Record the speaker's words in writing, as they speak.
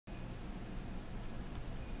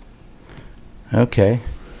Okay.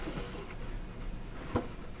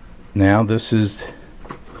 Now this is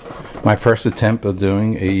my first attempt of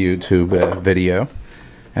doing a YouTube video.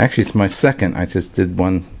 Actually, it's my second. I just did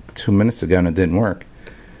one 2 minutes ago and it didn't work.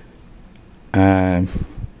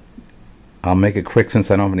 I'll make it quick since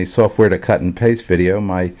I don't have any software to cut and paste video.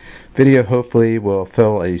 My video hopefully will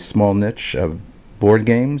fill a small niche of board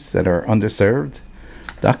games that are underserved,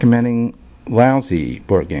 documenting lousy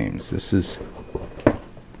board games. This is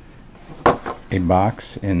a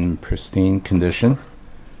box in pristine condition,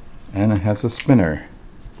 and it has a spinner,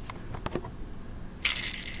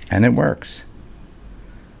 and it works.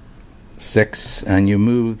 6, and you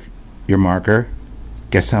move your marker.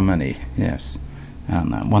 Guess how many? Yes, I don't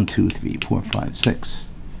know. 1, 2, 3, 4, 5, 6,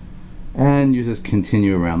 and you just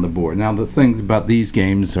continue around the board. Now the things about these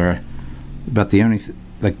games are about the only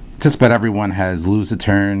like just about everyone has lose a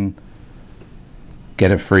turn,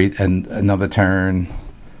 get a free and another turn,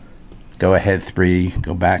 go ahead 3,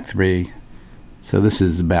 go back 3. So this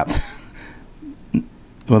is about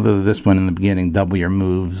whether this one in the beginning, double your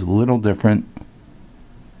moves, a little different.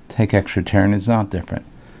 Take extra turn is not different.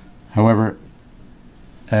 However,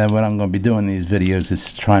 what I'm going to be doing in these videos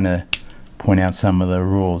is trying to point out some of the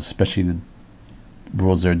rules, especially the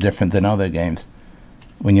rules that are different than other games.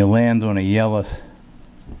 When you land on a yellow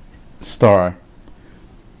star,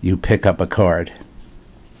 you pick up a card.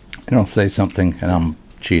 And I'll say something, and I'm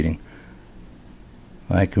cheating.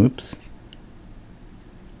 Like, oops,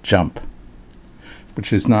 jump.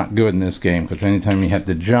 Which is not good in this game, because anytime you have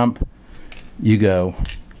to jump, you go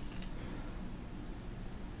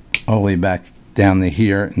all the way back down to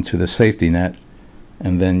here into the safety net,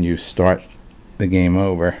 and then you start the game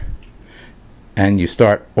over. And you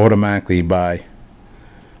start automatically by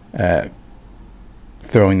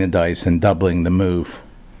throwing the dice and doubling the move.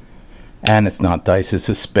 And it's not dice, it's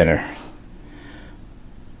a spinner.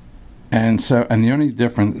 And so, and the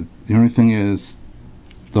only thing is,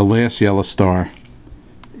 the last yellow star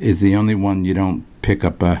is the only one you don't pick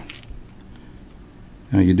up a,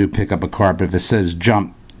 you do pick up a card, but if it says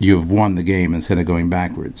jump, you've won the game instead of going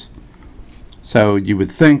backwards. So you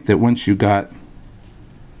would think that once you got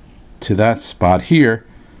to that spot here,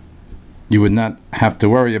 you would not have to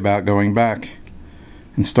worry about going back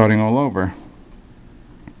and starting all over.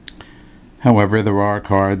 However, there are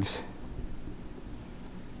cards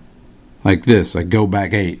like this, like go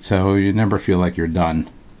back 8, so you never feel like you're done.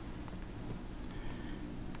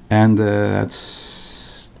 And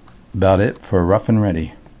that's about it for Ruff and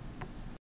Reddy.